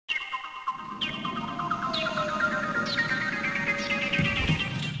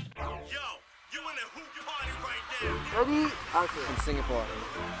Ready? Okay. In Singapore.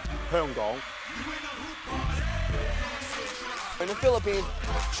 Hong Kong. In the Philippines.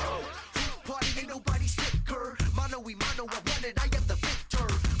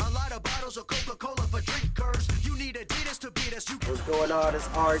 What's going on? It's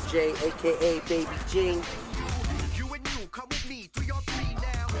RJ, aka Baby G.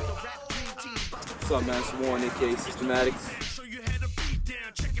 What's up, man? It's Warren, aka Systematics.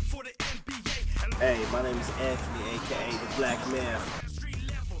 Hey, my name is Anthony, aka The Black Man.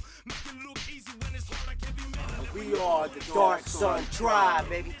 We are the Darkson Tribe,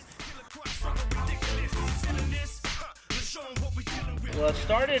 baby. Well, it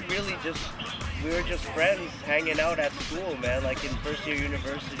started really we were just friends hanging out at school, man, like in first year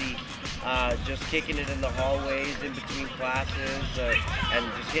university, just kicking it in the hallways, in between classes, and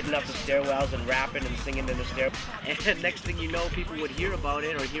just hitting up the stairwells and rapping and singing in the stair. And next thing you know, people would hear about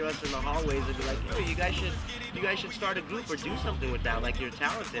it or hear us in the hallways and be like, "Hey, you guys should start a group or do something with that, like you're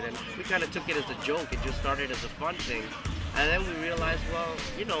talented." And we kind of took it as a joke. It just started as a fun thing. And then we realized, well,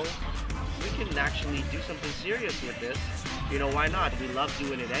 you know, we can actually do something serious with this. You know, why not? We love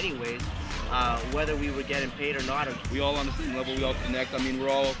doing it anyways, whether we were getting paid or not. We all on the same level, we all connect. I mean, we're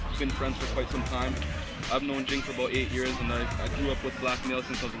all been friends for quite some time. I've known Jing for about 8 years, and I grew up with black males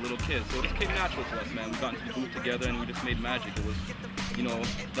since I was a little kid. So it just came natural to us, man. We got into the booth together and we just made magic. It was, you know,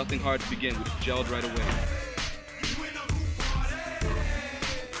 nothing hard to begin. We just gelled right away.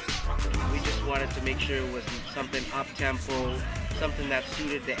 We just wanted to make sure it was something up-tempo, something that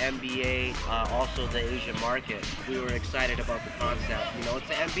suited the NBA, also the Asian market. We were excited about the concept. You know, it's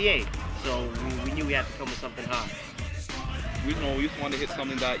the NBA, so we knew we had to come with something hot. We just wanted to hit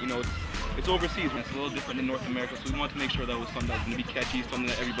something that, you know, it's overseas, and it's a little different in North America, so we wanted to make sure that was something that was going to be catchy, something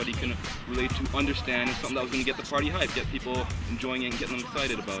that everybody can relate to, understand, and something that was going to get the party hype, get people enjoying it and getting them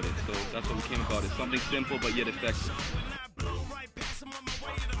excited about it. So that's what we came about. It's something simple but yet effective.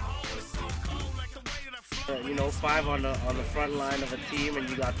 You know, 5 on the front line of a team, and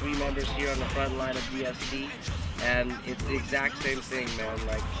you got 3 members here on the front line of DST, and it's the exact same thing, man.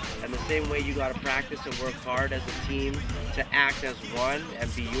 Like, and the same way you got to practice and work hard as a team to act as one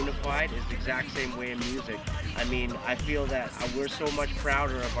and be unified is the exact same way in music. I mean, I feel that we're so much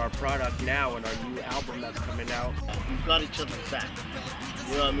prouder of our product now and our new album that's coming out. We've got each other's back.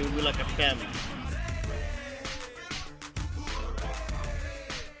 You know what I mean? We're like a family.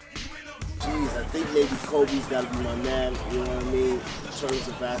 Jeez, I think maybe Kobe's got to be my man, you know what I mean, in terms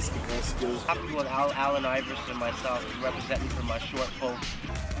of basketball skills. Happy with Allen Iverson and myself representing for my short folks.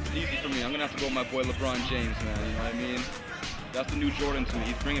 It's easy for me. I'm going to have to go with my boy LeBron James, man, you know what I mean? That's the new Jordan to me.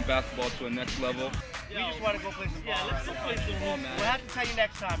 He's bringing basketball to a next level. We just want to go play some ball. Yeah, let's go play some ball, man. We'll have to tell you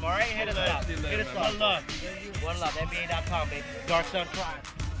next time, all right? Hit us up. Hit us up. One love. One love. NBA.com, baby. Darkson Tribe.